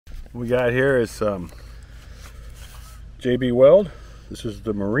What we got here is JB weld. This is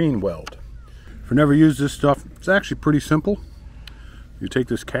the marine weld. If you've never used this stuff, it's actually pretty simple. You take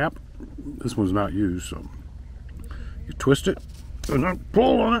this cap, this one's not used, so you twist it and then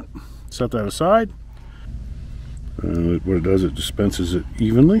pull on it, set that aside. What it does, it dispenses it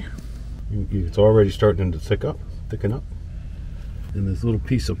evenly. It's already starting to thicken up. And this little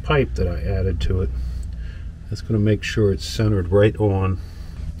piece of pipe that I added to it, that's going to make sure it's centered right on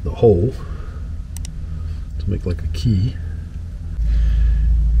the hole to make like a key.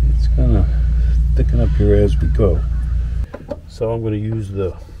 It's going to thicken up here as we go. So I'm going to use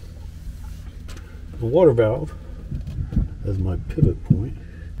the water valve as my pivot point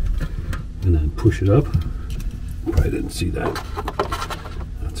and then push it up. Probably didn't see that.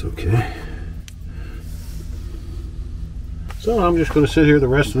 That's okay. So I'm just going to sit here the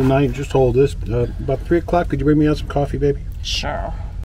rest of the night and just hold this. About 3 o'clock, could you bring me out some coffee, baby? Sure.